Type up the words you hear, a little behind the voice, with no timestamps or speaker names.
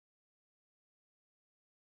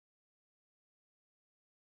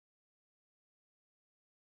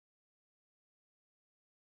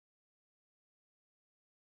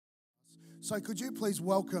So could you please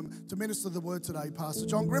welcome to minister the word today, Pastor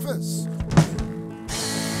John Griffiths.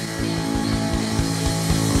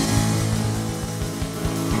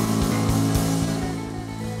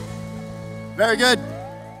 Very good.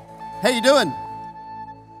 How you doing?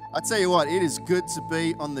 I tell you what, it is good to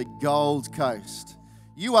be on the Gold Coast.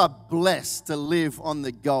 You are blessed to live on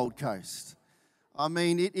the Gold Coast. I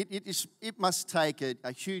mean, it must take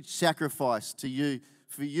a huge sacrifice for you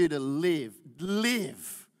to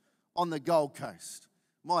live on the Gold Coast.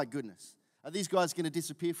 My goodness. Are these guys going to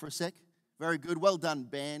disappear for a sec? Very good. Well done,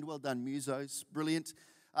 band. Well done, musos. Brilliant.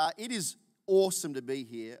 It is awesome to be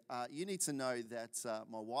here. You need to know that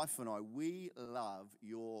my wife and I, we love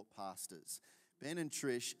your pastors. Ben and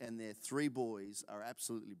Trish and their three boys are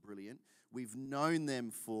absolutely brilliant. We've known them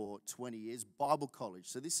for 20 years, Bible college.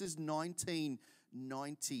 So this is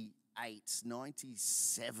 1998,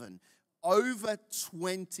 97, over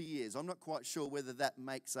 20 years. I'm not quite sure whether that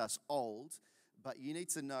makes us old, but you need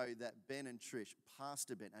to know that Ben and Trish,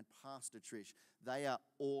 Pastor Ben and Pastor Trish, they are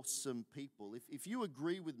awesome people. If you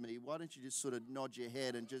agree with me, why don't you just sort of nod your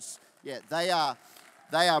head and just, yeah, they are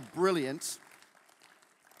brilliant.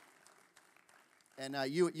 And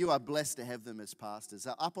you are blessed to have them as pastors.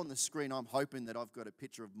 Up on the screen, I'm hoping that I've got a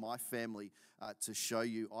picture of my family to show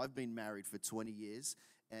you. I've been married for 20 years,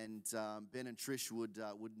 and Ben and Trish would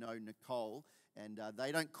know Nicole. And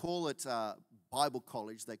they don't call it Bible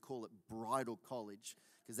college, they call it bridal college,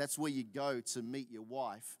 because that's where you go to meet your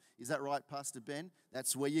wife. Is that right, Pastor Ben?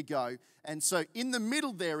 That's where you go. And so in the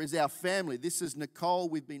middle there is our family. This is Nicole.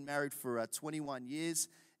 We've been married for 21 years,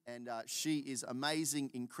 and she is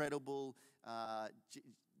amazing, incredible.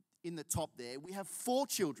 In the top there, we have 4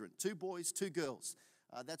 children, 2 boys, 2 girls.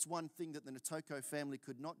 That's one thing that the Natoko family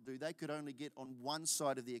could not do. They could only get on one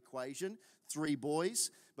side of the equation, 3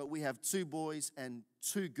 boys, but we have 2 boys and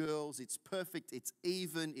 2 girls. It's perfect, it's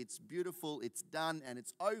even, it's beautiful, it's done, and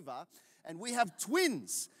it's over. And we have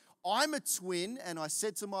twins. I'm a twin, and I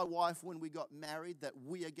said to my wife when we got married that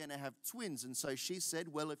we are going to have twins. And so she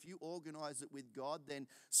said, well, if you organize it with God, then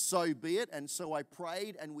so be it. And so I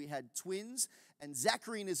prayed, and we had twins. And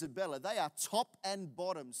Zachary and Isabella, they are top and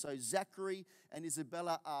bottom. So Zachary and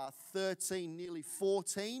Isabella are 13, nearly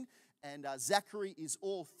 14. And Zachary is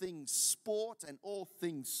all things sport and all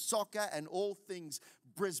things soccer and all things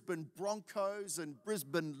Brisbane Broncos and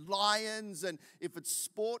Brisbane Lions. And if it's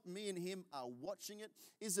sport, me and him are watching it.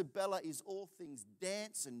 Isabella is all things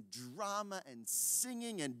dance and drama and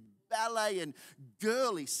singing and ballet and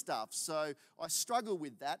girly stuff. So I struggle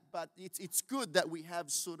with that, but it's good that we have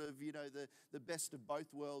sort of, you know, the best of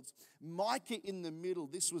both worlds. Micah in the middle,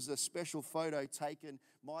 this was a special photo taken.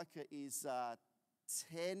 Micah is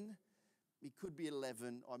 10. He could be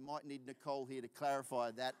 11. I might need Nicole here to clarify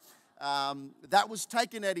that. That was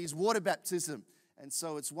taken at his water baptism. And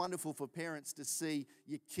so it's wonderful for parents to see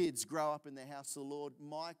your kids grow up in the house of the Lord.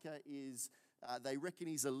 Micah is, they reckon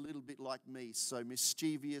he's a little bit like me, so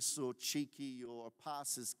mischievous or cheeky or a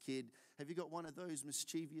pastor's kid. Have you got one of those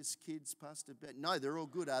mischievous kids, Pastor Ben? No, they're all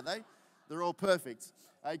good, are they? They're all perfect.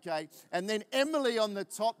 Okay. And then Emily on the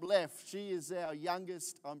top left, she is our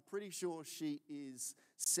youngest. I'm pretty sure she is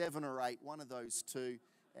 7 or 8, one of those two.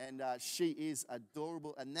 And she is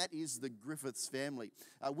adorable, and that is the Griffiths family.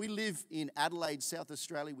 We live in Adelaide, South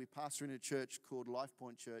Australia. We pastor in a church called Life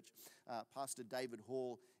Point Church. Pastor David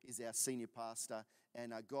Hall is our senior pastor,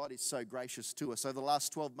 and God is so gracious to us. Over the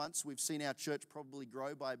last 12 months, we've seen our church probably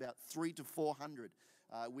grow by about 300 to 400.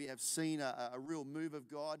 We have seen a real move of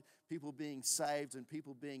God, people being saved and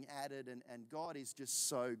people being added, and God is just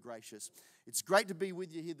so gracious. It's great to be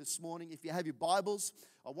with you here this morning. If you have your Bibles,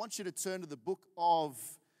 I want you to turn to the book of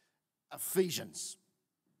Ephesians.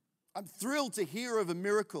 I'm thrilled to hear of a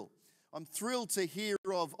miracle. I'm thrilled to hear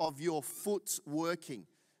of your foot working.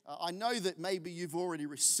 I know that maybe you've already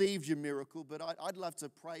received your miracle, but I'd love to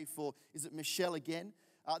pray for, is it Michelle again?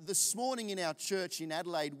 This morning in our church in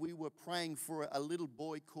Adelaide, we were praying for a little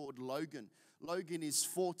boy called Logan. Logan is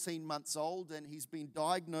 14 months old, and he's been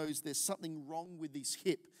diagnosed there's something wrong with his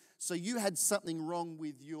hip. So you had something wrong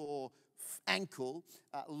with your ankle.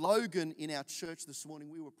 Logan in our church this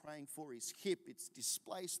morning, we were praying for his hip. It's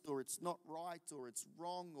displaced, or it's not right, or it's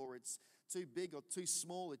wrong, or it's too big or too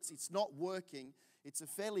small. It's not working. It's a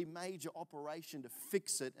fairly major operation to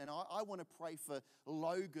fix it, and I want to pray for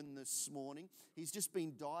Logan this morning. He's just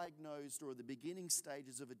been diagnosed, or the beginning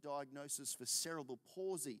stages of a diagnosis for cerebral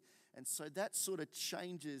palsy, and so that sort of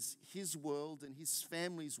changes his world and his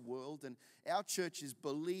family's world, and our church is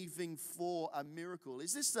believing for a miracle.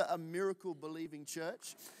 Is this a miracle-believing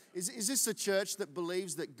church? Is this a church that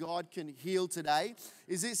believes that God can heal today?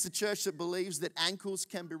 Is this a church that believes that ankles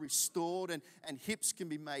can be restored and hips can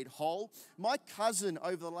be made whole? My cousin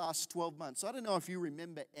over the last 12 months, I don't know if you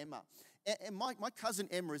remember Emma. And my cousin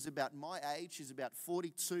Emma is about my age. She's about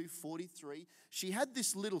 42, 43. She had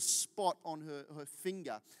this little spot on her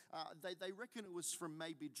finger. They reckon it was from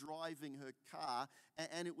maybe driving her car,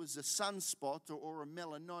 and it was a sunspot or a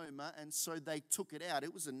melanoma, and so they took it out.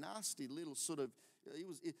 It was a nasty little sort of,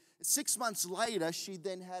 6 months later, she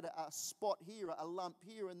then had a spot here, a lump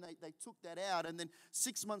here, and they took that out. And then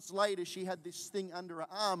 6 months later, she had this thing under her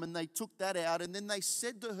arm, and they took that out. And then they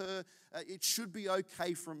said to her, it should be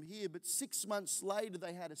okay from here. But 6 months later,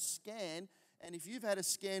 they had a scan. And if you've had a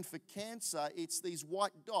scan for cancer, it's these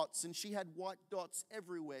white dots. And she had white dots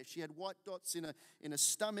everywhere. She had white dots in a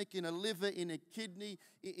stomach, in a liver, in a kidney,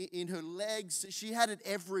 in her legs. She had it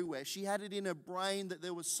everywhere. She had it in her brain that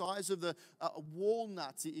there was size of the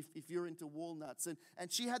walnuts, if you're into walnuts.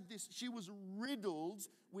 And she had this, she was riddled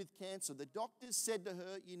with cancer. The doctors said to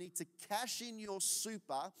her, you need to cash in your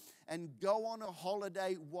super and go on a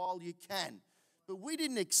holiday while you can. But we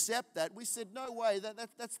didn't accept that. We said, no way,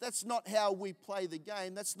 that's not how we play the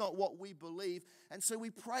game. That's not what we believe. And so we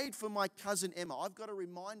prayed for my cousin Emma. I've got a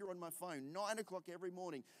reminder on my phone, 9 o'clock every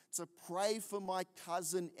morning, to pray for my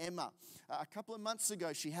cousin Emma. A couple of months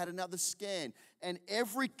ago, she had another scan. And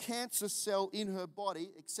every cancer cell in her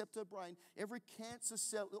body, except her brain, every cancer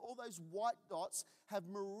cell, all those white dots have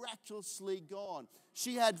miraculously gone.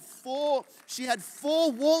 She had four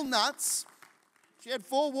walnuts. She had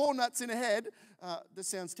 4 walnuts in her head. This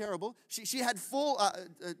sounds terrible. She had 4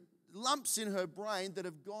 lumps in her brain that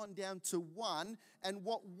have gone down to 1. And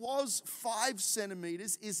what was 5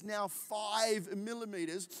 centimeters is now 5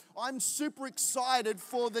 millimeters. I'm super excited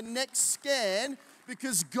for the next scan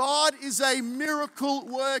because God is a miracle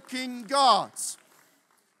working God.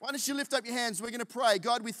 Why don't you lift up your hands? We're going to pray.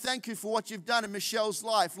 God, we thank you for what you've done in Michelle's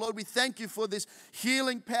life. Lord, we thank you for this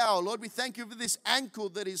healing power. Lord, we thank you for this ankle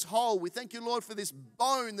that is whole. We thank you, Lord, for this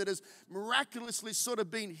bone that has miraculously sort of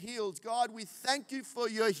been healed. God, we thank you for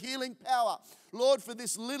your healing power. Lord, for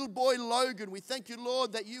this little boy Logan, we thank you,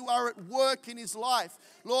 Lord, that you are at work in his life.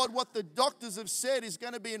 Lord, what the doctors have said is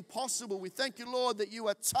going to be impossible. We thank you, Lord, that you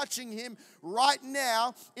are touching him right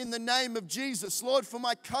now in the name of Jesus. Lord, for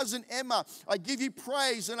my cousin Emma, I give you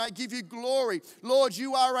praise and I give you glory. Lord,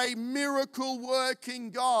 you are a miracle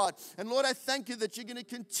working God. And Lord, I thank you that you're going to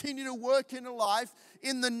continue to work in her life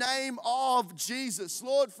in the name of Jesus.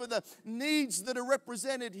 Lord, for the needs that are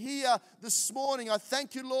represented here this morning, I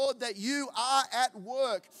thank you, Lord, that you are at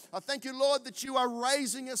work. I thank you, Lord, that you are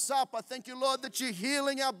raising us up. I thank you, Lord, that you're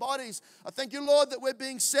healing our bodies. I thank you, Lord, that we're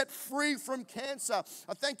being set free from cancer.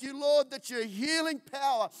 I thank you, Lord, that your healing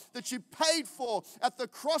power that you paid for at the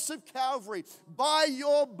cross of Calvary, by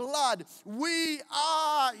your blood, we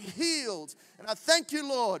are healed. And I thank you,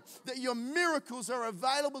 Lord, that your miracles are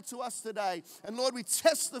available to us today. And Lord, we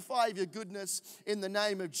testify of your goodness in the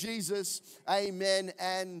name of Jesus. Amen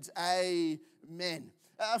and amen.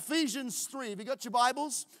 Ephesians 3. Have you got your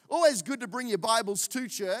Bibles? Always good to bring your Bibles to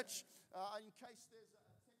church. In case there's a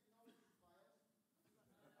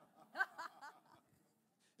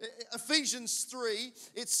technology fire. Ephesians 3,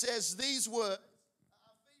 it says these words.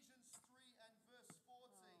 Ephesians 3 and verse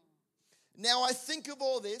 14. Now I think of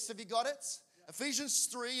all this. Have you got it? Ephesians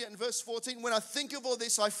 3 and verse 14, when I think of all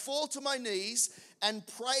this, I fall to my knees and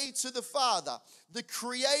pray to the Father, the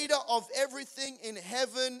creator of everything in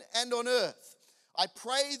heaven and on earth. I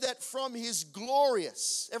pray that from his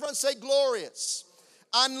glorious, everyone say glorious,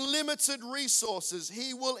 unlimited resources,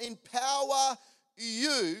 he will empower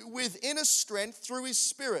you with inner strength through his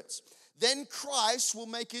Spirit. Then Christ will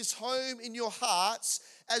make his home in your hearts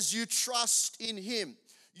as you trust in him.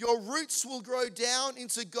 Your roots will grow down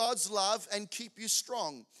into God's love and keep you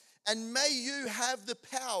strong. And may you have the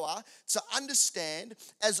power to understand,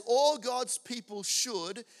 as all God's people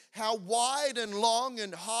should, how wide and long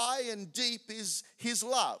and high and deep is his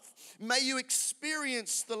love. May you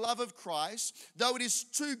experience the love of Christ, though it is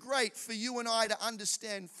too great for you and I to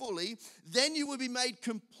understand fully. Then you will be made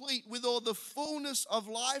complete with all the fullness of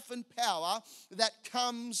life and power that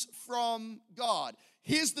comes from God.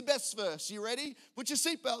 Here's the best verse. You ready? Put your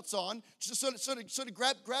seatbelts on. Just sort of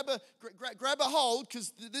grab a hold,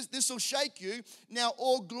 because this will shake you. Now,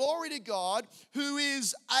 all glory to God who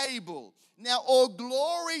is able. Now, all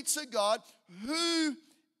glory to God who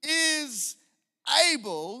is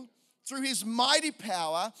able, through his mighty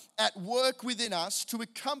power at work within us, to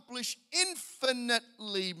accomplish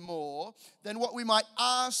infinitely more than what we might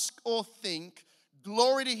ask or think.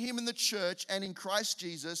 Glory to him in the church and in Christ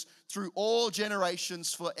Jesus through all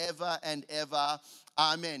generations forever and ever.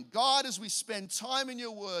 Amen. God, as we spend time in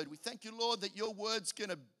your word, we thank you, Lord, that your word's going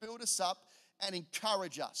to build us up and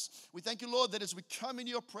encourage us. We thank you, Lord, that as we come in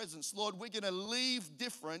your presence, Lord, we're going to leave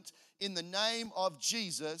different in the name of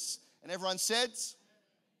Jesus. And everyone says,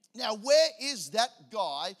 now where is that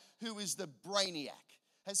guy who is the brainiac?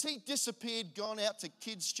 Has he disappeared, gone out to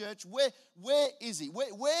kids' church? Where is he?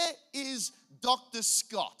 Where is Dr.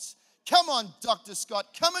 Scott? Come on, Dr. Scott.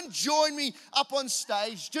 Come and join me up on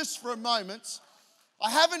stage just for a moment.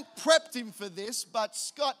 I haven't prepped him for this, but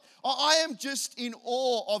Scott, I am just in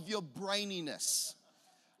awe of your braininess.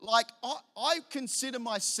 Like, I consider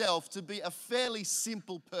myself to be a fairly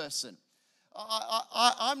simple person.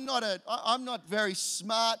 I'm not very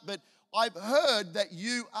smart, but I've heard that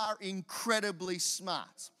you are incredibly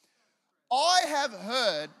smart. I have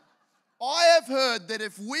heard that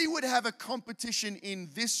if we would have a competition in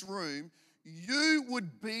this room, you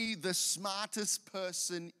would be the smartest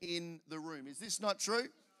person in the room. Is this not true?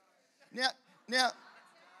 Now,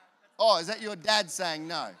 oh, is that your dad saying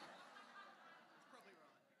no?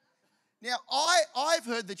 Now, I've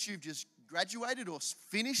heard that you've just graduated or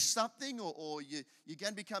finished something, or you're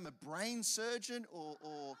going to become a brain surgeon,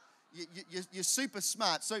 or you're super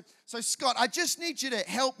smart. So Scott, I just need you to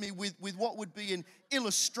help me with what would be an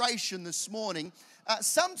illustration this morning.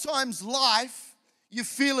 Sometimes life, you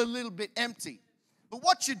feel a little bit empty. But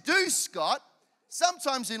what you do, Scott,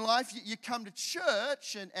 sometimes in life you come to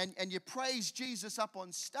church and you praise Jesus up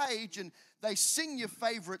on stage and they sing your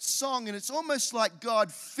favorite song, and it's almost like God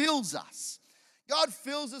fills us. God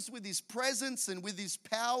fills us with his presence and with his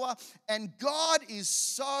power, and God is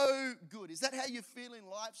so good. Is that how you feel in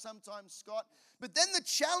life sometimes, Scott? But then the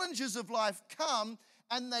challenges of life come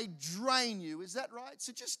and they drain you. Is that right?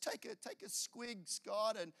 So just take a squig,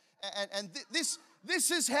 Scott, and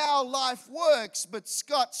this is how life works. But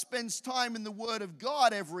Scott spends time in the Word of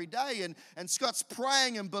God every day, and Scott's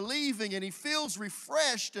praying and believing, and he feels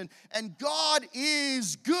refreshed, and God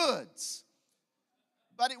is good.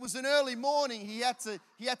 But it was an early morning. He had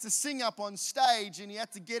to sing up on stage, and he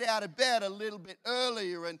had to get out of bed a little bit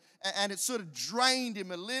earlier, and it sort of drained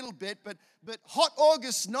him a little bit. But hot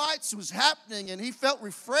August nights was happening, and he felt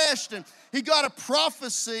refreshed, and he got a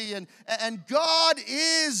prophecy, and God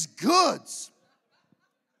is good.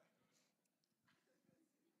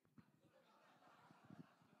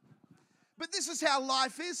 But this is how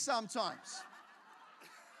life is sometimes.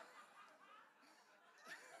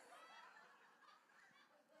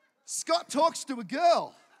 Scott talks to a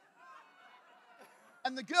girl,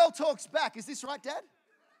 and the girl talks back. Is this right, Dad?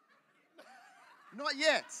 Not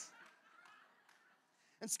yet.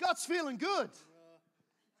 And Scott's feeling good.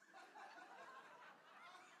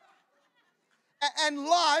 And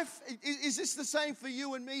life, is this the same for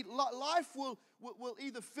you and me? Life will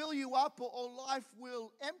either fill you up or life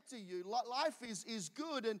will empty you. Life is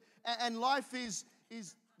good, and life is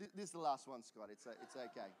this is the last one, Scott. It's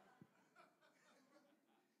okay.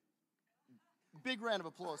 Big round of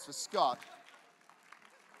applause for Scott.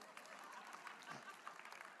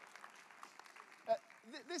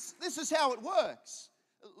 This is how it works.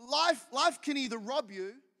 Life can either rob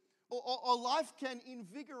you or life can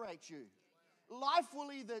invigorate you. Life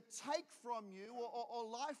will either take from you or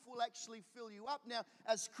life will actually fill you up. Now,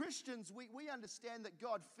 as Christians, we understand that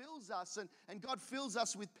God fills us and God fills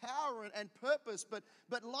us with power and purpose.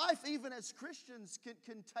 But life, even as Christians,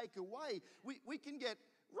 can take away. We can get...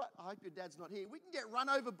 I hope your dad's not here. We can get run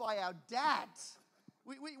over by our dads.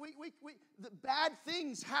 The bad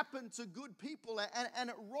things happen to good people, and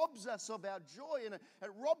it robs us of our joy, and it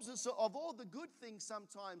robs us of all the good things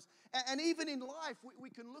sometimes. And even in life, we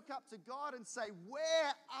can look up to God and say,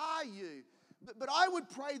 where are you? But I would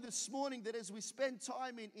pray this morning that as we spend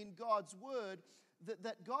time in God's Word,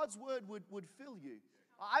 that God's Word would fill you.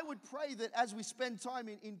 I would pray that as we spend time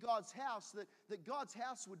in God's house, that God's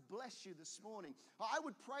house would bless you this morning. I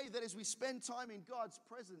would pray that as we spend time in God's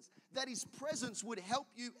presence, that his presence would help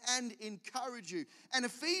you and encourage you. And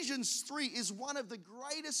Ephesians 3 is one of the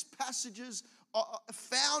greatest passages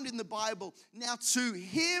found in the Bible. Now, to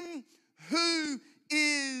him who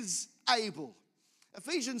is able.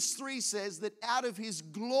 Ephesians 3 says that out of his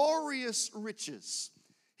glorious riches,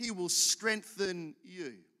 he will strengthen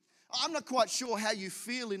you. I'm not quite sure how you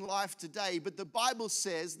feel in life today, but the Bible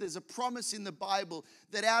says there's a promise in the Bible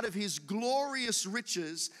that out of his glorious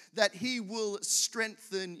riches that he will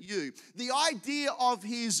strengthen you. The idea of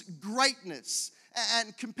his greatness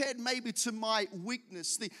and compared maybe to my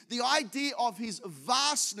weakness. The idea of his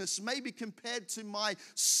vastness maybe compared to my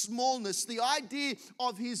smallness. The idea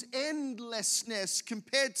of his endlessness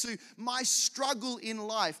compared to my struggle in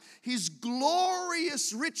life. His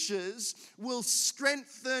glorious riches will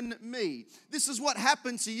strengthen me. This is what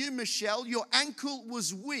happened to you, Michelle. Your ankle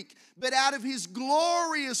was weak, but out of his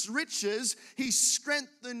glorious riches, he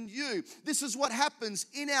strengthened you. This is what happens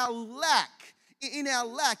in our lack. In our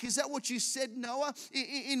lack, is that what you said, Noah?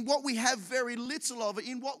 In what we have very little of,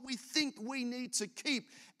 in what we think we need to keep.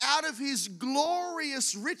 Out of his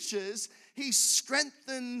glorious riches, he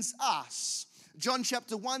strengthens us. John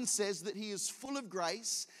chapter 1 says that he is full of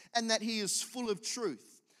grace and that he is full of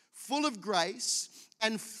truth. Full of grace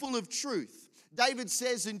and full of truth. David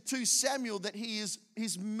says in 2 Samuel that his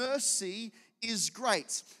mercy is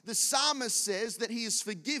great. The psalmist says that he is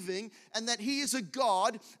forgiving and that he is a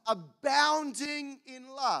God abounding in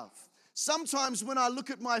love. Sometimes when I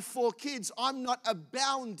look at my 4 kids, I'm not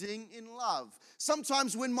abounding in love.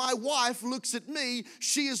 Sometimes when my wife looks at me,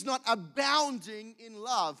 she is not abounding in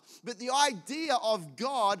love. But the idea of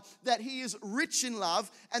God, that he is rich in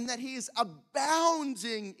love and that he is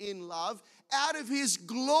abounding in love, out of his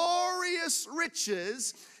glorious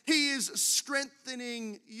riches, he is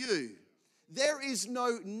strengthening you. There is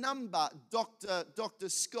no number, Dr.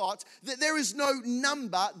 Scott, that there is no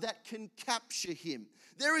number that can capture him.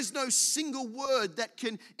 There is no single word that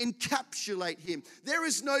can encapsulate him. There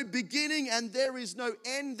is no beginning and there is no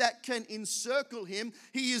end that can encircle him.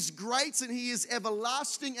 He is great and he is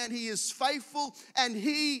everlasting and he is faithful and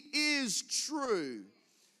he is true.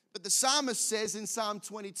 But the psalmist says in Psalm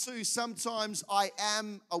 22, sometimes I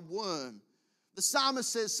am a worm. The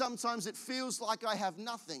psalmist says sometimes it feels like I have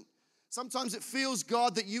nothing. Sometimes it feels,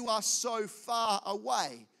 God, that you are so far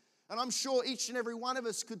away. And I'm sure each and every one of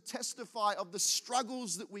us could testify of the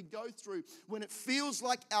struggles that we go through when it feels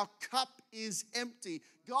like our cup is empty.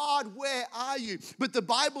 God, where are you? But the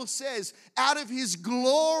Bible says, out of his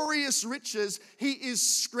glorious riches, he is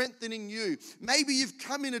strengthening you. Maybe you've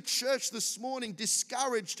come into church this morning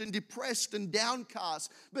discouraged and depressed and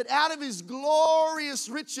downcast, but out of his glorious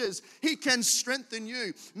riches, he can strengthen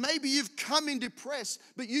you. Maybe you've come in depressed,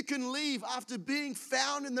 but you can leave after being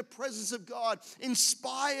found in the presence of God,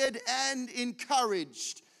 inspired and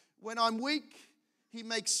encouraged. When I'm weak, he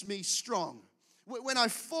makes me strong. When I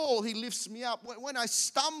fall, he lifts me up. When I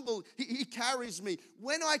stumble, he carries me.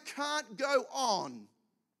 When I can't go on,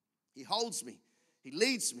 he holds me. He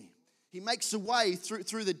leads me. He makes a way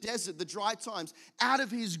through the desert, the dry times. Out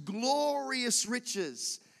of his glorious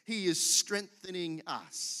riches, he is strengthening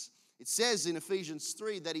us. It says in Ephesians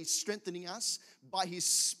 3 that he's strengthening us by his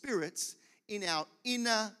Spirit in our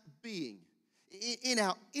inner being. In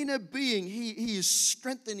our inner being, he is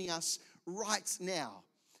strengthening us right now.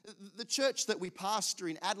 The church that we pastor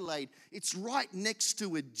in Adelaide, it's right next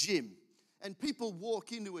to a gym. And people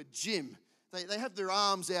walk into a gym. They have their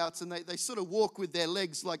arms out and they sort of walk with their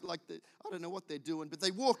legs like I don't know what they're doing, but they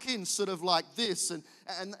walk in sort of like this and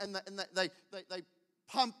they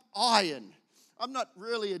pump iron. I'm not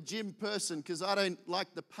really a gym person because I don't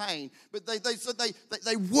like the pain, but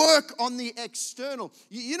they work on the external.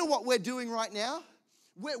 You know what we're doing right now?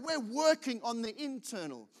 We're working on the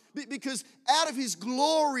internal. Because out of his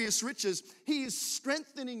glorious riches, he is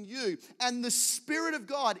strengthening you. And the Spirit of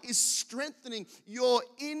God is strengthening your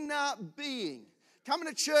inner being. Coming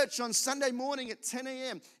to church on Sunday morning at 10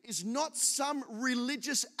 a.m. is not some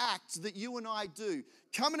religious act that you and I do.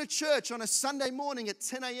 Coming to church on a Sunday morning at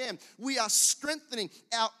 10 a.m., we are strengthening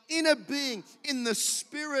our inner being in the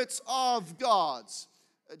Spirit of God.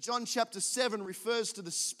 John chapter 7 refers to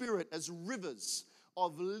the Spirit as rivers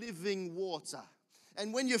of living water.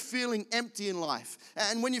 And when you're feeling empty in life,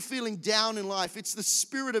 and when you're feeling down in life, it's the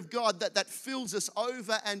Spirit of God that fills us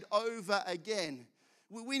over and over again.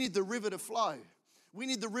 We need the river to flow. We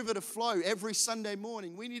need the river to flow every Sunday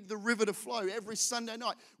morning. We need the river to flow every Sunday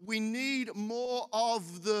night. We need more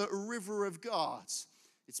of the river of God.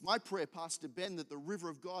 It's my prayer, Pastor Ben, that the river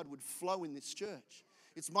of God would flow in this church.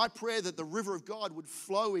 It's my prayer that the river of God would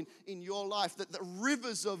flow in your life, that the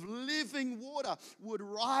rivers of living water would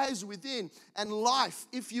rise within. And life,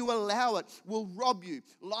 if you allow it, will rob you.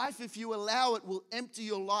 Life, if you allow it, will empty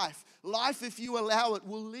your life. Life, if you allow it,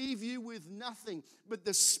 will leave you with nothing. But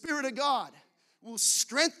the Spirit of God will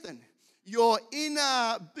strengthen your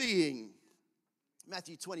inner being.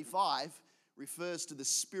 Matthew 25 refers to the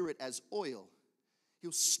Spirit as oil.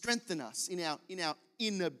 He'll strengthen us in our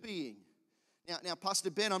inner being. Now, Pastor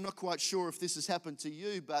Ben, I'm not quite sure if this has happened to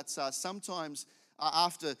you, but sometimes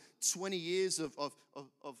after 20 years of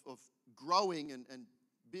growing and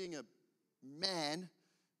being a man,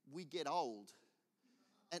 we get old.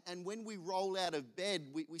 And when we roll out of bed,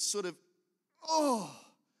 we sort of, oh,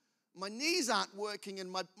 my knees aren't working and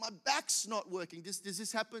my back's not working. Does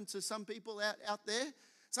this happen to some people out there?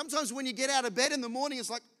 Sometimes when you get out of bed in the morning, it's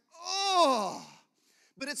like, oh.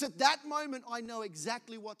 But it's at that moment I know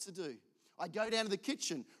exactly what to do. I go down to the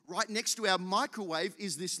kitchen. Right next to our microwave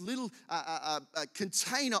is this little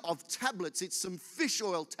container of tablets. It's some fish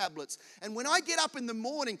oil tablets. And when I get up in the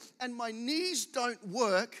morning and my knees don't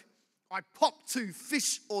work, I pop 2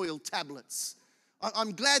 fish oil tablets.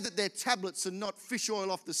 I'm glad that they're tablets and not fish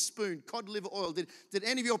oil off the spoon, cod liver oil. Did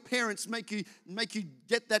any of your parents make you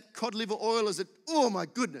get that cod liver oil? Oh my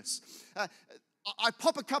goodness. I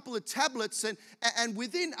pop a couple of tablets and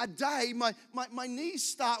within a day my knees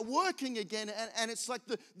start working again, and it's like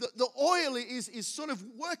the oil is sort of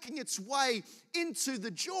working its way into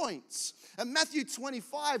the joints. And Matthew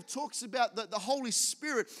 25 talks about the Holy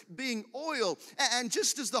Spirit being oil. And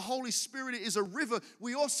just as the Holy Spirit is a river,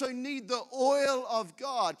 we also need the oil of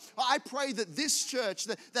God. I pray that this church,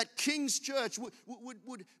 that King's Church,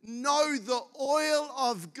 would know the oil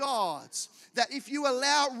of God. That if you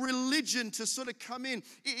allow religion to sort of come in,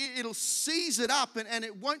 it'll seize it up and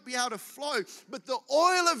it won't be able to flow. But the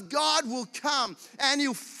oil of God will come and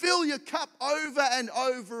He'll fill your cup over and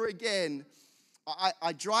over again.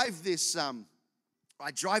 I drive this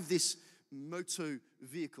moto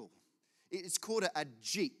vehicle. It's called a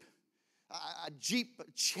Jeep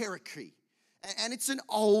Cherokee. And it's an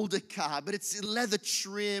older car, but it's leather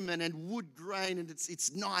trim and wood grain, and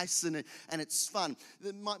it's nice and it's fun.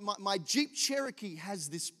 My Jeep Cherokee has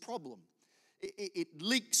this problem. It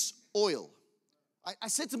leaks oil. I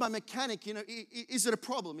said to my mechanic, is it a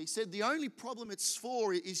problem? He said, the only problem it's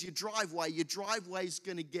for is your driveway. Your driveway's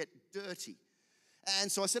going to get dirty.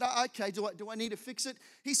 And so I said, okay, do I need to fix it?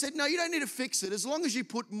 He said, no, you don't need to fix it as long as you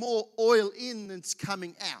put more oil in than's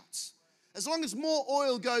coming out. As long as more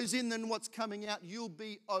oil goes in than what's coming out, you'll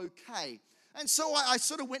be okay. And so I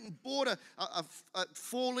sort of went and bought a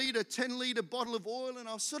 4-litre, 10-litre bottle of oil, and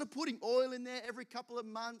I was sort of putting oil in there every couple of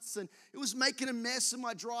months, and it was making a mess in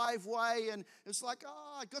my driveway, and it was like,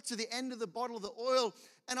 I got to the end of the bottle of the oil,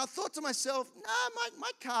 and I thought to myself,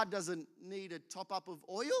 my car doesn't need a top-up of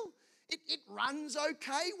oil. It runs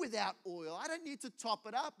okay without oil. I don't need to top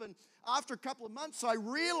it up. And after a couple of months, I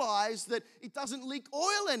realized that it doesn't leak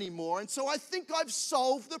oil anymore. And so I think I've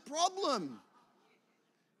solved the problem.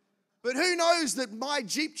 But who knows that my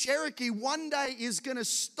Jeep Cherokee one day is going to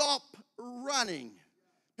stop running.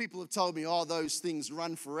 People have told me, those things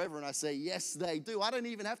run forever. And I say, yes, they do. I don't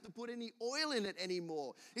even have to put any oil in it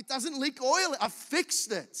anymore. It doesn't leak oil. I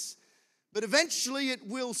fixed it. But eventually it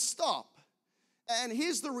will stop. And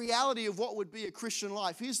here's the reality of what would be a Christian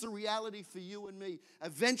life. Here's the reality for you and me.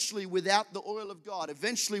 Eventually, without the oil of God,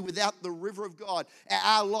 eventually without the river of God,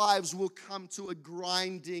 our lives will come to a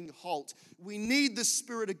grinding halt. We need the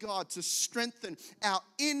Spirit of God to strengthen our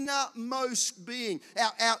innermost being,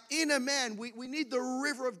 our inner man. We need the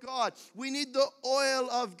river of God. We need the oil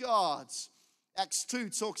of God. Acts 2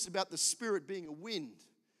 talks about the Spirit being a wind,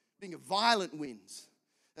 being a violent wind.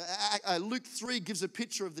 Luke 3 gives a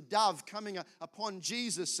picture of the dove coming upon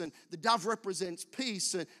Jesus, and the dove represents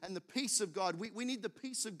peace and the peace of God. We need the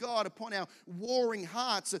peace of God upon our warring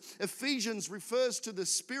hearts. Ephesians refers to the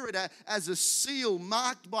Spirit as a seal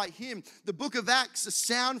marked by Him. The book of Acts, a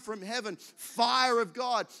sound from heaven, fire of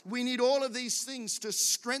God. We need all of these things to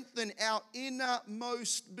strengthen our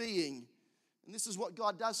innermost being. And this is what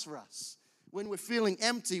God does for us. When we're feeling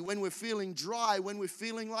empty, when we're feeling dry, when we're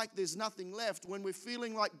feeling like there's nothing left, when we're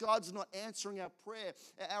feeling like God's not answering our prayer,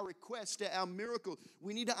 our request, our miracle,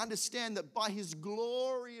 we need to understand that by His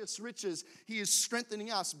glorious riches, He is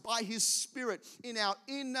strengthening us by His Spirit in our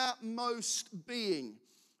innermost being.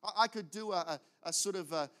 I could do I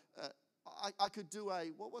could do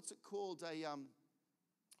what's it called?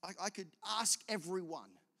 I could ask everyone,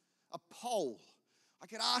 a poll. I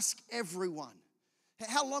could ask everyone,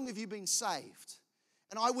 how long have you been saved?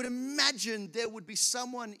 And I would imagine there would be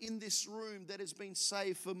someone in this room that has been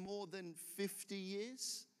saved for more than 50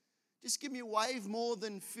 years. Just give me a wave, more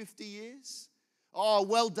than 50 years. Oh,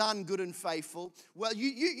 well done, good and faithful. Well,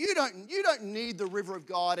 you don't need the river of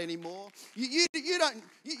God anymore. You've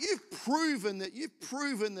proven that you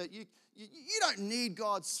don't need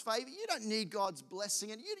God's favor. You don't need God's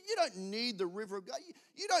blessing, and you don't need the river of God.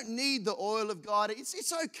 You don't need the oil of God.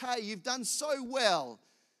 It's okay. You've done so well.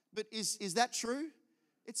 But is that true?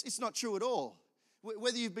 It's not true at all.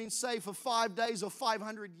 Whether you've been saved for 5 days or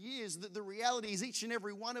 500 years, the reality is each and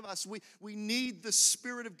every one of us, we need the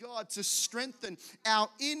Spirit of God to strengthen our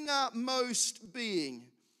innermost being.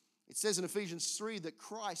 It says in Ephesians 3 that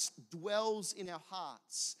Christ dwells in our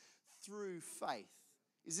hearts through faith.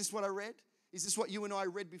 Is this what I read? Is this what you and I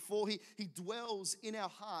read before? He dwells in our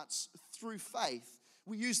hearts through faith.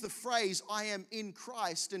 We use the phrase, I am in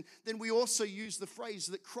Christ, and then we also use the phrase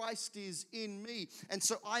that Christ is in me. And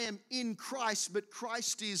so I am in Christ, but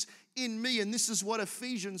Christ is in me. And this is what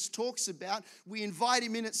Ephesians talks about. We invite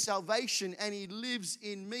him in at salvation, and he lives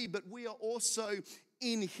in me, but we are also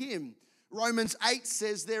in him. Romans 8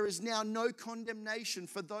 says there is now no condemnation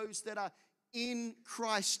for those that are in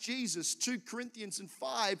Christ Jesus. 2 Corinthians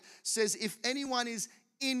 5 says if anyone is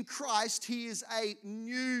in Christ, he is a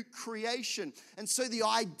new creation. And so the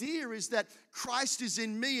idea is that Christ is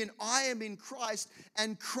in me and I am in Christ,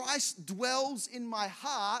 and Christ dwells in my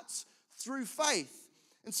heart through faith.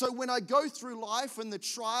 And so when I go through life and the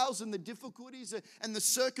trials and the difficulties and the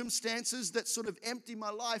circumstances that sort of empty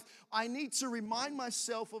my life, I need to remind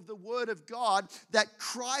myself of the Word of God that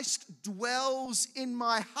Christ dwells in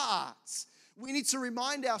my heart. We need to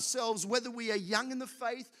remind ourselves, whether we are young in the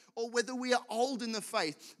faith or whether we are old in the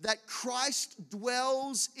faith, that Christ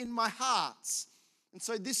dwells in my heart. And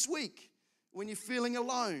so this week, when you're feeling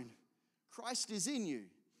alone, Christ is in you.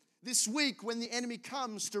 This week, when the enemy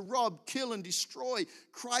comes to rob, kill, and destroy,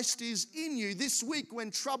 Christ is in you. This week,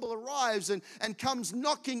 when trouble arrives and comes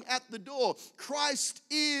knocking at the door, Christ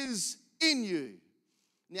is in you.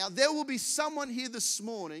 Now, there will be someone here this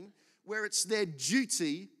morning where it's their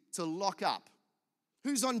duty to lock up.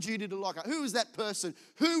 Who's on duty to lock up? Who is that person?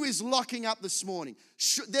 Who is locking up this morning?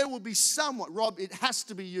 There will be someone. Rob, it has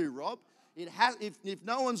to be you, Rob. If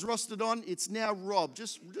no one's rostered on, it's now Rob.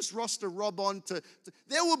 Just roster Rob on.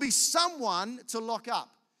 There will be someone to lock up.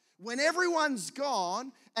 When everyone's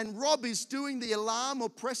gone and Rob is doing the alarm or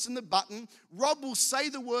pressing the button, Rob will say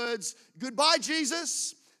the words, "Goodbye,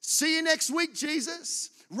 Jesus. See you next week, Jesus."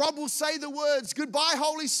 Rob will say the words, "Goodbye,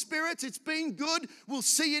 Holy Spirit. It's been good. We'll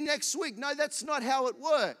see you next week." No, that's not how it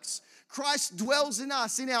works. Christ dwells in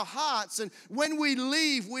us, in our hearts. And when we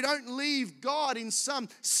leave, we don't leave God in some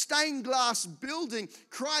stained glass building.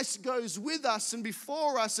 Christ goes with us and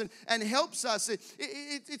before us and helps us.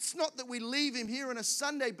 It's not that we leave him here on a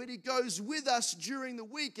Sunday, but he goes with us during the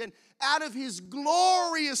week. And out of his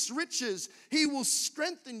glorious riches, he will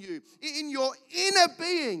strengthen you in your inner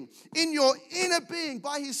being. In your inner being,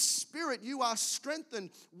 by his Spirit, you are strengthened.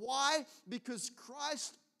 Why? Because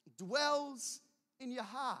Christ dwells in your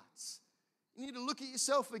hearts. You need to look at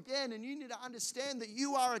yourself again, and you need to understand that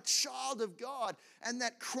you are a child of God and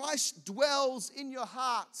that Christ dwells in your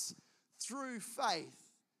hearts through faith.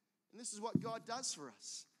 And this is what God does for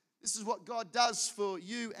us. This is what God does for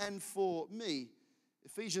you and for me.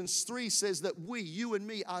 Ephesians 3 says that you and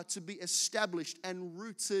me, are to be established and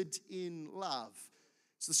rooted in love.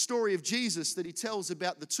 It's the story of Jesus that he tells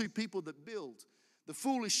about the two people that build. The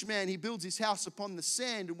foolish man, he builds his house upon the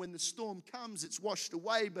sand, and when the storm comes, it's washed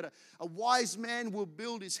away. But a wise man will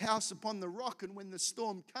build his house upon the rock, and when the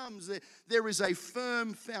storm comes, there is a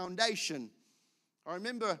firm foundation. I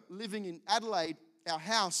remember living in Adelaide, our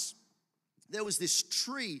house, there was this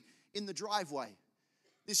tree in the driveway.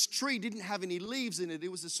 This tree didn't have any leaves in it.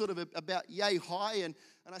 It was about yay high, and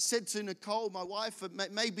I said to Nicole, my wife, it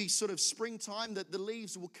may be sort of springtime that the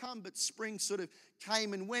leaves will come, but spring sort of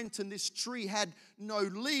came and went, and this tree had no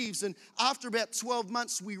leaves. And after about 12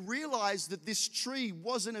 months, we realized that this tree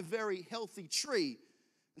wasn't a very healthy tree.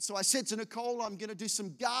 And so I said to Nicole, I'm going to do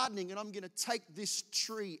some gardening, and I'm going to take this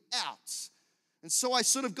tree out. And so I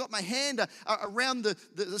sort of got my hand around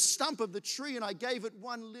the stump of the tree, and I gave it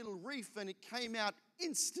one little reef, and it came out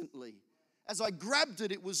instantly. As I grabbed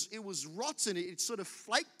it, it was rotten. It sort of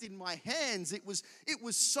flaked in my hands. It was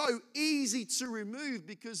so easy to remove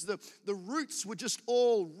because the roots were just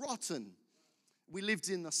all rotten. We lived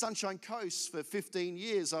in the Sunshine Coast for 15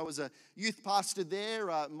 years. I was a youth pastor there.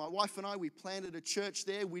 My wife and I, we planted a church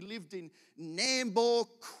there. We lived in Nambour,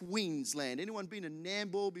 Queensland. Anyone been to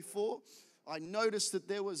Nambour before? I noticed that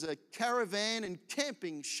there was a caravan and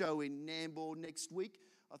camping show in Nambour next week.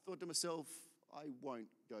 I thought to myself, I won't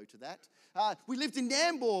go to that. We lived in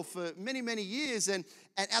Nambour for many, many years, and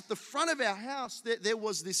at the front of our house, there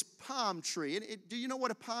was this palm tree. And do you know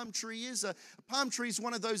what a palm tree is? A palm tree is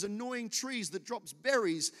one of those annoying trees that drops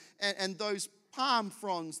berries, and those palm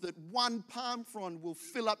fronds, that one palm frond will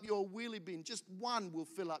fill up your wheelie bin. Just one will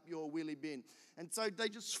fill up your wheelie bin. And so they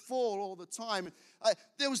just fall all the time.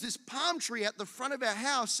 There was this palm tree at the front of our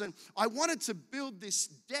house, and I wanted to build this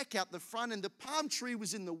deck out the front, and the palm tree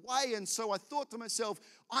was in the way. And so I thought to myself,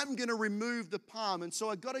 I'm going to remove the palm. And so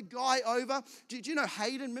I got a guy over. Do you know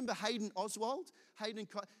Hayden? Remember Hayden Oswald? Hayden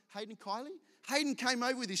Kiley? Hayden came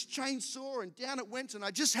over with his chainsaw, and down it went, and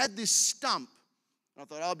I just had this stump. I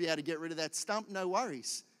thought, I'll be able to get rid of that stump, no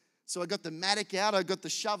worries. So I got the mattock out, I got the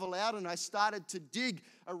shovel out, and I started to dig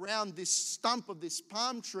around this stump of this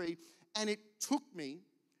palm tree, and it took me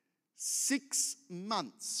 6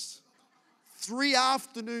 months, 3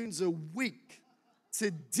 afternoons a week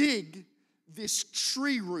to dig this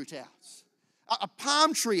tree root out. A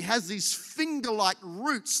palm tree has these finger-like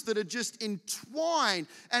roots that are just entwined.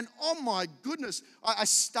 And oh my goodness, I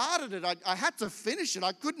started it. I had to finish it.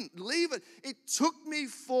 I couldn't leave it. It took me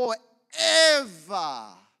forever.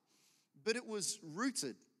 But it was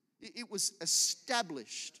rooted. It was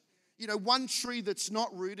established. You know, one tree that's not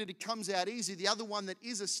rooted, it comes out easy. The other one that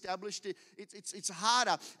is established, it's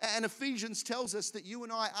harder. And Ephesians tells us that you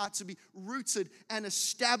and I are to be rooted and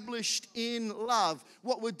established in love.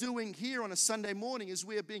 What we're doing here on a Sunday morning is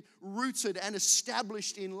we are being rooted and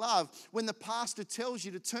established in love. When the pastor tells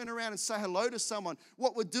you to turn around and say hello to someone,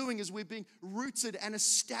 what we're doing is we're being rooted and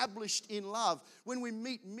established in love. When we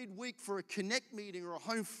meet midweek for a connect meeting or a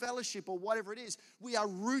home fellowship or whatever it is, we are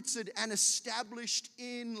rooted and established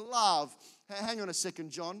in love. Hang on a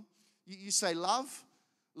second, John. You say love?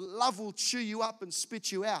 Love will chew you up and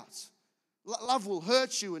spit you out. Love will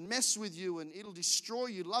hurt you and mess with you and it'll destroy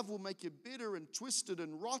you. Love will make you bitter and twisted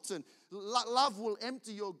and rotten. Love will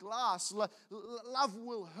empty your glass. Love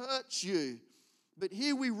will hurt you. But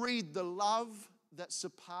here we read the love that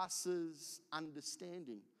surpasses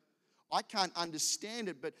understanding. I can't understand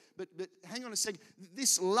it, but hang on a second.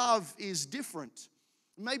 This love is different.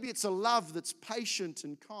 Maybe it's a love that's patient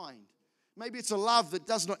and kind. Maybe it's a love that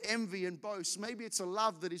does not envy and boast. Maybe it's a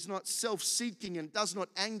love that is not self-seeking and does not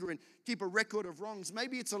anger and keep a record of wrongs.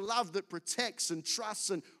 Maybe it's a love that protects and trusts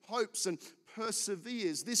and hopes and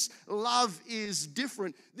perseveres. This love is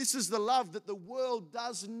different. This is the love that the world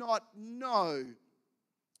does not know.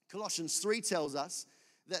 Colossians 3 tells us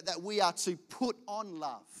that we are to put on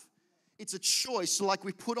love. It's a choice, like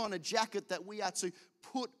we put on a jacket, that we are to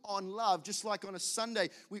put on love. Just like on a Sunday,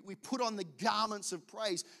 we put on the garments of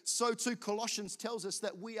praise. So too, Colossians tells us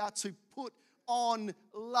that we are to put on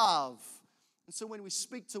love. And so when we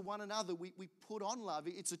speak to one another, we put on love.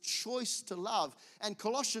 It's a choice to love. And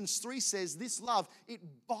Colossians 3 says this love, it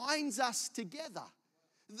binds us together.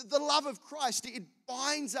 The love of Christ, it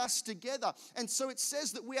binds us together. And so it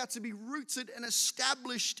says that we are to be rooted and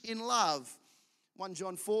established in love. 1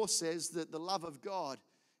 John 4 says that the love of God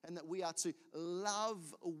and that we are to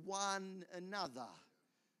love one another.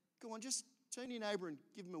 Go on, just turn to your neighbor and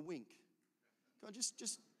give him a wink. Go on,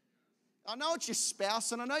 just. I know it's your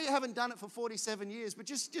spouse, and I know you haven't done it for 47 years, but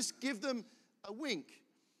just give them a wink.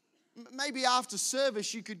 Maybe after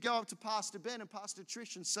service, you could go up to Pastor Ben and Pastor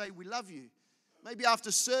Trish and say, we love you. Maybe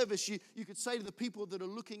after service, you could say to the people that are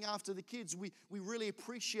looking after the kids, we really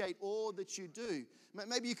appreciate all that you do.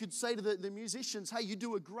 Maybe you could say to the musicians, hey, you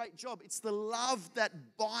do a great job. It's the love that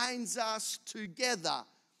binds us together.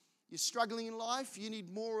 You're struggling in life, you need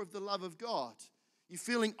more of the love of God. You're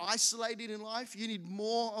feeling isolated in life, you need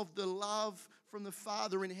more of the love from the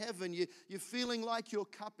Father in heaven. You're feeling like your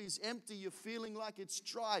cup is empty. You're feeling like it's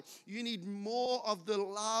dry. You need more of the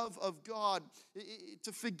love of God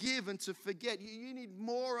to forgive and to forget. You need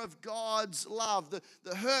more of God's love.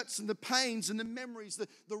 The hurts and the pains and the memories,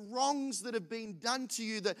 the wrongs that have been done to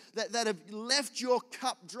you that have left your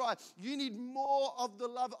cup dry. You need more of the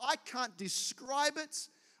love. I can't describe it.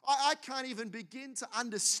 I can't even begin to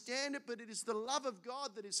understand it, but it is the love of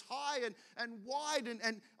God that is high and wide,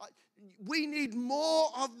 and we need more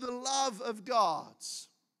of the love of God.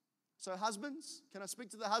 So husbands, can I speak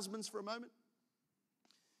to the husbands for a moment?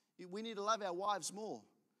 We need to love our wives more.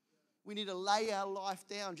 We need to lay our life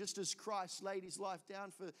down just as Christ laid his life down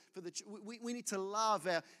for the church. We need to love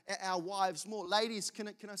our wives more. Ladies, can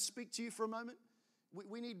I speak to you for a moment?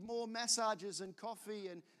 We need more massages and coffee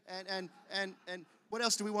and what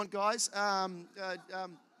else do we want, guys?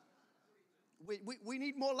 We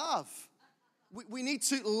need more love. We need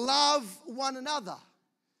to love one another.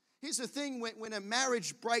 Here's the thing: when a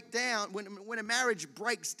marriage breaks down, when a marriage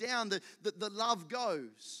breaks down, the love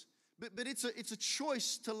goes. But it's a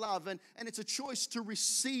choice to love, and it's a choice to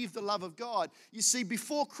receive the love of God. You see,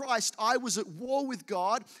 before Christ, I was at war with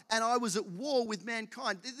God, and I was at war with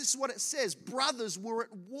mankind. This is what it says. Brothers were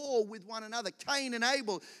at war with one another. Cain and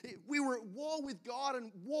Abel. We were at war with God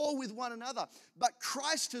and war with one another. But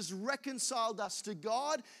Christ has reconciled us to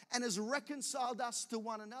God and has reconciled us to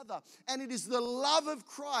one another. And it is the love of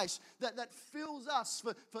Christ that fills us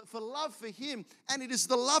for love for him. And it is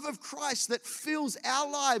the love of Christ that fills our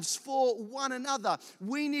lives for one another.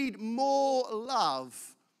 We need more love.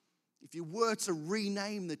 If you were to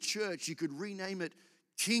rename the church, you could rename it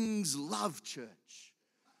King's Love Church.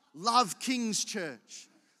 Love King's Church.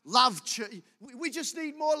 Love Church. We just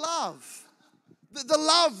need more love. The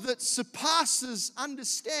love that surpasses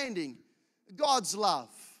understanding, God's love.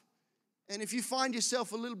 And if you find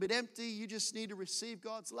yourself a little bit empty, you just need to receive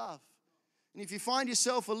God's love. And if you find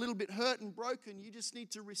yourself a little bit hurt and broken, you just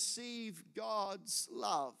need to receive God's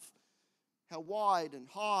love. How wide and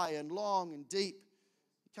high and long and deep.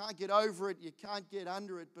 You can't get over it, you can't get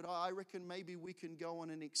under it, but I reckon maybe we can go on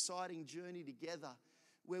an exciting journey together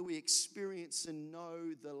where we experience and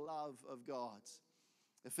know the love of God.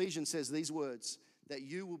 Ephesians says these words, that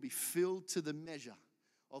you will be filled to the measure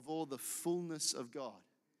of all the fullness of God.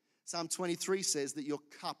 Psalm 23 says that your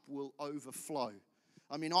cup will overflow.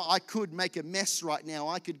 I mean, I could make a mess right now.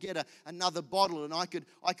 I could get another bottle and I could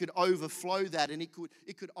overflow that, and it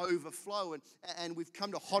could overflow. And we've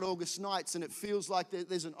come to hot August nights and it feels like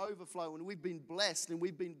there's an overflow, and we've been blessed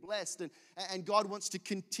and God wants to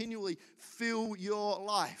continually fill your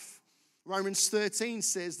life. Romans 13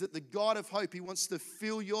 says that the God of hope, He wants to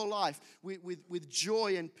fill your life with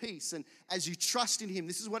joy and peace. And as you trust in Him,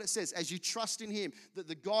 this is what it says, as you trust in Him, that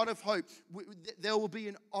the God of hope, there will be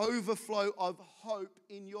an overflow of hope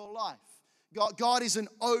in your life. God is an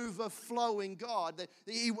overflowing God. That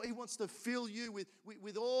He wants to fill you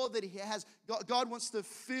with all that He has. God wants to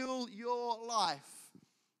fill your life.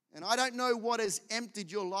 And I don't know what has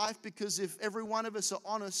emptied your life, because if every one of us are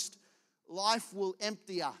honest, life will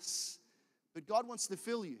empty us. But God wants to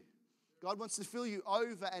fill you. God wants to fill you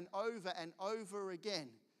over and over and over again.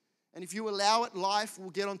 And if you allow it, life will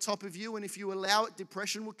get on top of you. And if you allow it,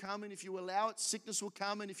 depression will come. And if you allow it, sickness will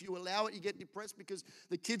come. And if you allow it, you get depressed because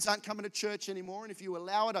the kids aren't coming to church anymore. And if you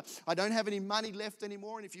allow it, I don't have any money left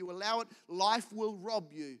anymore. And if you allow it, life will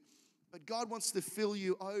rob you. But God wants to fill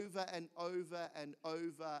you over and over and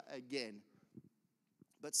over again.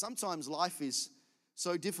 But sometimes life is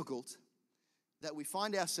so difficult that we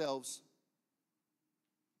find ourselves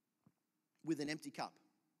with an empty cup.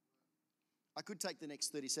 I could take the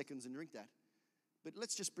next 30 seconds and drink that, but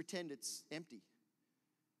let's just pretend it's empty.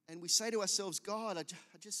 And we say to ourselves, God, I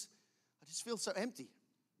just feel so empty.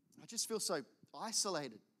 I just feel so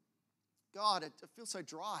isolated. God, I feel so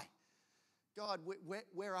dry. God,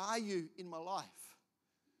 where are you in my life?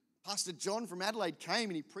 Pastor John from Adelaide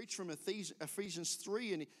came and he preached from Ephesians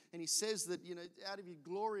 3, and he says that, out of your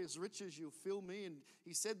glorious riches you'll fill me. And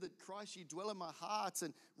he said that Christ, you dwell in my heart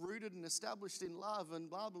and rooted and established in love and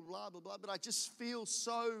blah, blah, blah, blah, blah. But I just feel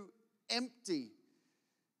so empty.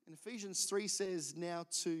 And Ephesians 3 says, now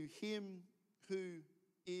to Him who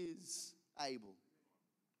is able.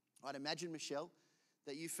 I'd imagine, Michelle,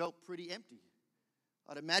 that you felt pretty empty.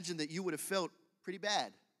 I'd imagine that you would have felt pretty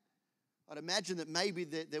bad. I'd imagine that maybe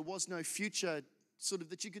there was no future sort of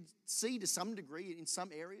that you could see to some degree in some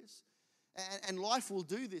areas. And life will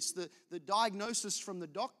do this, the diagnosis from the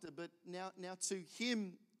doctor, but now to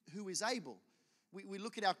Him who is able. We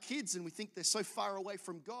look at our kids and we think they're so far away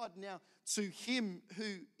from God. Now to Him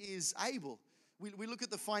who is able. We look at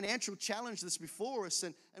the financial challenge that's before us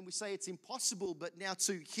and we say it's impossible, but now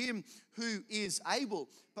to Him who is able.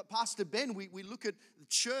 But Pastor Ben, we look at the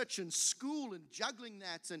church and school and juggling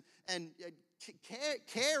that and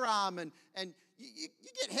care arm and you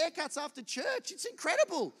get haircuts after church. It's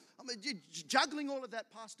incredible. I mean, juggling all of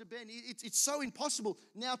that, Pastor Ben, it's so impossible.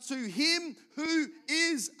 Now to Him who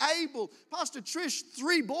is able. Pastor Trish,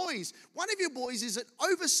 3 boys. One of your boys is an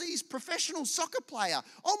overseas professional soccer player.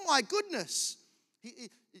 Oh my goodness.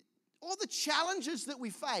 All the challenges that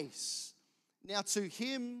we face, now to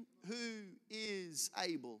Him who is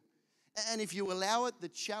able. And if you allow it, the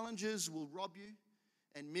challenges will rob you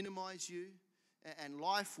and minimize you, and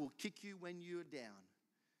life will kick you when you're down.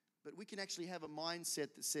 But we can actually have a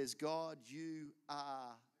mindset that says, God, you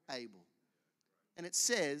are able. And it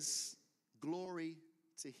says, glory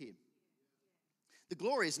to Him. The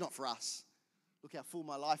glory is not for us. Look how full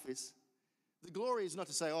my life is. The glory is not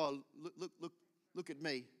to say, oh, look at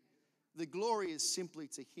me. The glory is simply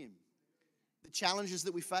to Him. The challenges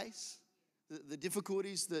that we face, the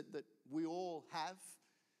difficulties that we all have,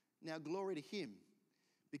 now glory to Him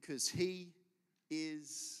because He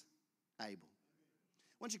is able.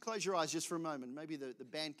 Why don't you close your eyes just for a moment? Maybe the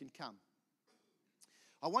band can come.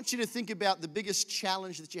 I want you to think about the biggest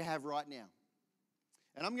challenge that you have right now.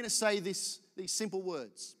 And I'm going to say these simple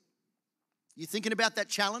words. You thinking about that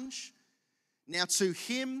challenge? Now to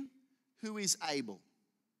Him who is able.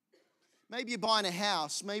 Maybe you're buying a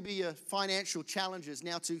house. Maybe your financial challenges.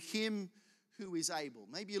 Now to Him who is able.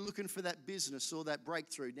 Maybe you're looking for that business or that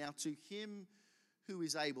breakthrough. Now to Him who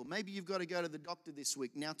is able. Maybe you've got to go to the doctor this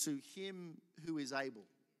week. Now to Him who is able.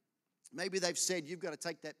 Maybe they've said you've got to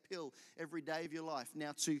take that pill every day of your life.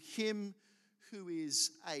 Now to Him who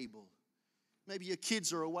is able. Maybe your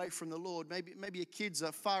kids are away from the Lord. Maybe your kids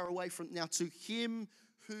are far away from. Now, to him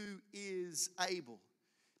who is able.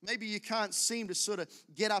 Maybe you can't seem to sort of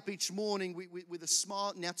get up each morning with a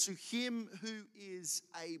smile. Now, to him who is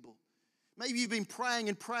able. Maybe you've been praying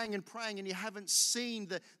and praying and praying and you haven't seen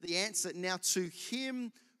the answer. Now, to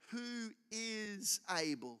him who is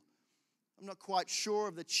able. I'm not quite sure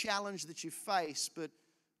of the challenge that you face, but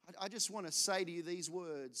I just want to say to you these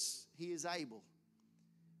words. He is able.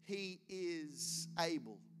 He is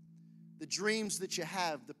able. The dreams that you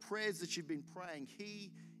have, the prayers that you've been praying,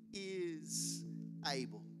 he is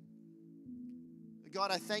able. God,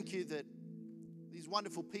 I thank you that these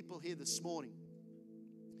wonderful people here this morning,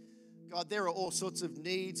 God, there are all sorts of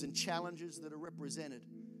needs and challenges that are represented.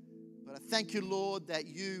 But I thank you, Lord, that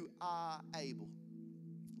you are able.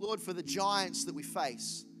 Lord, for the giants that we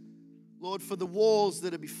face. Lord, for the walls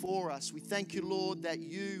that are before us. We thank you, Lord, that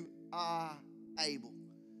you are able.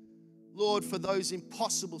 Lord, for those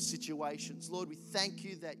impossible situations. Lord, we thank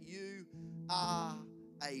you that you are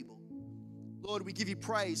able. Lord, we give you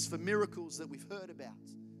praise for miracles that we've heard about.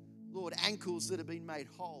 Lord, ankles that have been made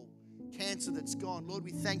whole, cancer that's gone. Lord,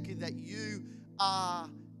 we thank you that you are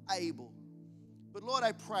able. But Lord,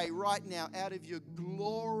 I pray right now out of your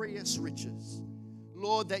glorious riches,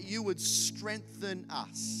 Lord, that you would strengthen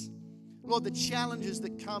us. Lord, the challenges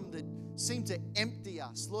that come that seem to empty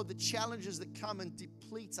us. Lord, the challenges that come and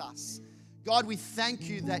deplete us. God, we thank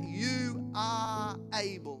you that you are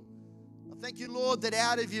able. Thank you, Lord, that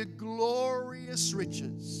out of your glorious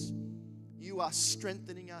riches, you are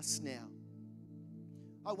strengthening us now.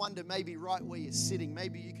 I wonder, maybe right where you're sitting,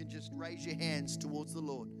 maybe you can just raise your hands towards the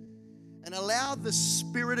Lord and allow the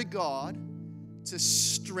Spirit of God to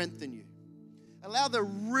strengthen you. Allow the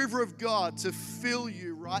river of God to fill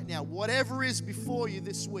you right now. Whatever is before you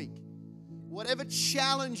this week, whatever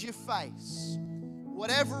challenge you face,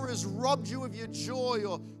 whatever has robbed you of your joy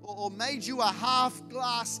or made you a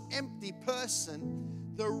half-glass empty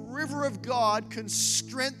person, the river of God can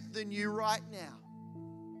strengthen you right now.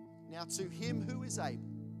 Now, to him who is able.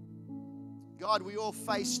 God, we all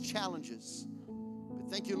face challenges, but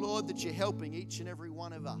thank you, Lord, that you're helping each and every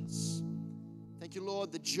one of us. Thank you,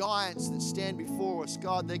 Lord, the giants that stand before us,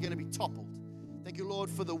 God, they're going to be toppled. Thank you, Lord,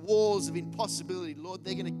 for the walls of impossibility. Lord,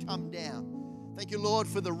 they're going to come down. Thank you, Lord,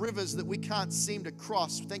 for the rivers that we can't seem to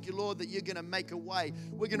cross. Thank you, Lord, that you're going to make a way.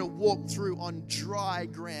 We're going to walk through on dry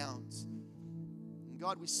ground. And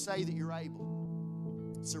God, we say that you're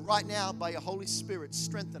able. So right now, by your Holy Spirit,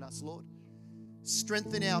 strengthen us, Lord.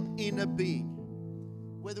 Strengthen our inner being.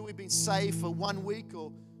 Whether we've been saved for 1 week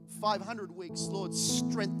or 500 weeks, Lord,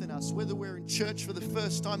 strengthen us. Whether we're in church for the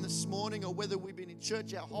first time this morning or whether we've been in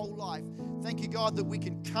church our whole life, thank you, God, that we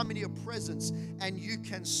can come into your presence and you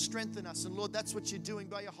can strengthen us. And Lord, that's what you're doing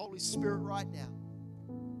by your Holy Spirit right now.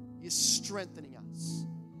 You're strengthening us.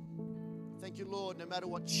 Thank you, Lord, no matter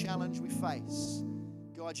what challenge we face,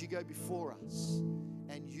 God, you go before us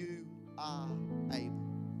and you are able.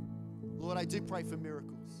 Lord, I do pray for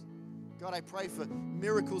miracles. God, I pray for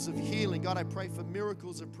miracles of healing. God, I pray for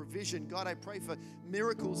miracles of provision. God, I pray for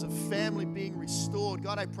miracles of family being restored.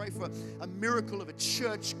 God, I pray for a miracle of a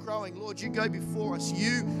church growing. Lord, you go before us.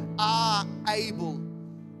 You are able.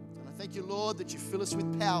 And I thank you, Lord, that you fill us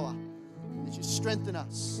with power, that you strengthen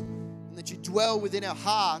us, and that you dwell within our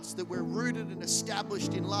hearts, that we're rooted and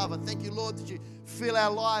established in love. I thank you, Lord, that you fill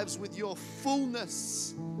our lives with your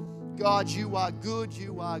fullness. God, you are good,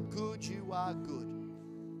 you are good, you are good.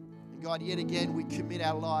 God, yet again, we commit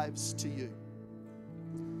our lives to you.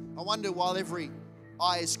 I wonder, while every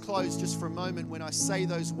eye is closed just for a moment, when I say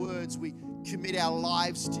those words, we commit our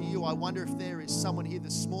lives to you. I wonder if there is someone here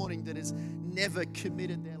this morning that has never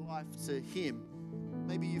committed their life to him.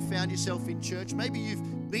 Maybe you found yourself in church. Maybe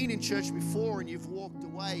you've been in church before and you've walked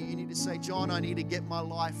away. You need to say, John, I need to get my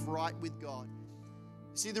life right with God.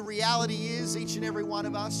 See, the reality is each and every one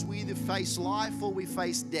of us, we either face life or we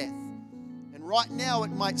face death. Right now,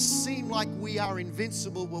 it might seem like we are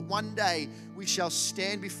invincible, but one day we shall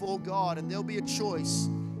stand before God and there'll be a choice,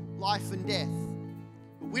 life and death.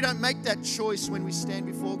 But we don't make that choice when we stand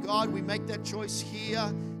before God. We make that choice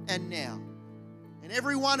here and now. And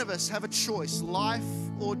every one of us have a choice, life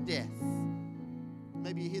or death.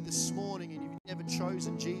 Maybe you're here this morning and you've never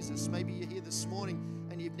chosen Jesus. Maybe you're here this morning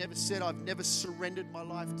and you've never said, I've never surrendered my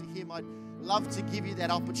life to him. I'd love to give you that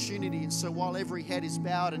opportunity. And so while every head is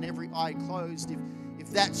bowed and every eye closed, if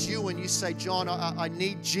that's you and you say, John, I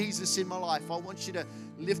need Jesus in my life, I want you to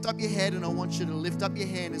lift up your head and I want you to lift up your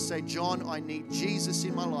hand and say, John, I need Jesus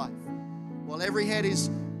in my life. While every head is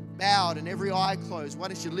bowed and every eye closed, why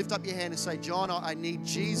don't you lift up your hand and say, John, I need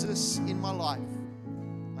Jesus in my life.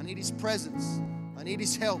 I need his presence. I need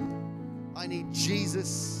his help. I need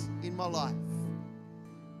Jesus in my life.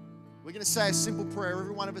 We're going to say a simple prayer.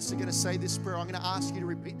 Every one of us are going to say this prayer. I'm going to ask you to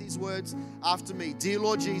repeat these words after me. Dear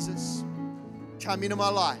Lord Jesus, come into my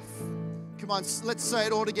life. Come on, let's say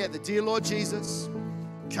it all together. Dear Lord Jesus,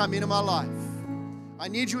 come into my life. I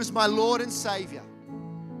need you as my Lord and Savior.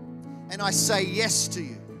 And I say yes to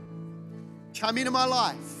you. Come into my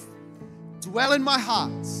life. Dwell in my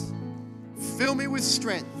heart. Fill me with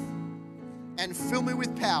strength. And fill me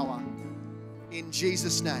with power. In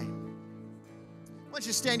Jesus' name. Why don't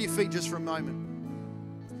you stand to your feet just for a moment?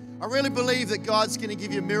 I really believe that God's going to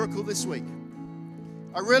give you a miracle this week.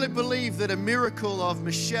 I really believe that a miracle of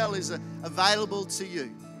Michelle is available to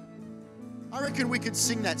you. I reckon we could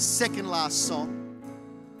sing that second last song.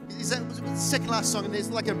 Is that the second last song? And there's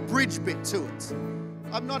like a bridge bit to it.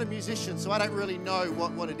 I'm not a musician, so I don't really know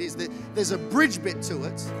what it is. There's a bridge bit to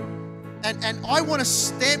it. And I want to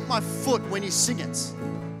stamp my foot when you sing it.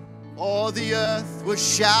 All the earth will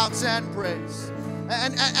shout and praise.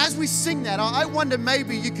 And as we sing that, I wonder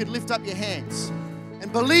maybe you could lift up your hands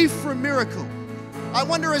and believe for a miracle. I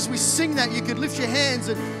wonder as we sing that you could lift your hands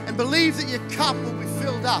and believe that your cup will be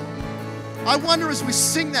filled up. I wonder as we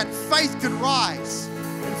sing that faith could rise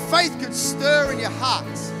and faith could stir in your heart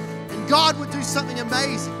and God would do something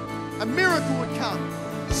amazing. A miracle would come.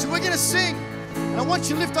 So we're going to sing and I want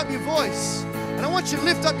you to lift up your voice and I want you to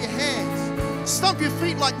lift up your hands. Stomp your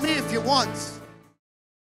feet like me if you want.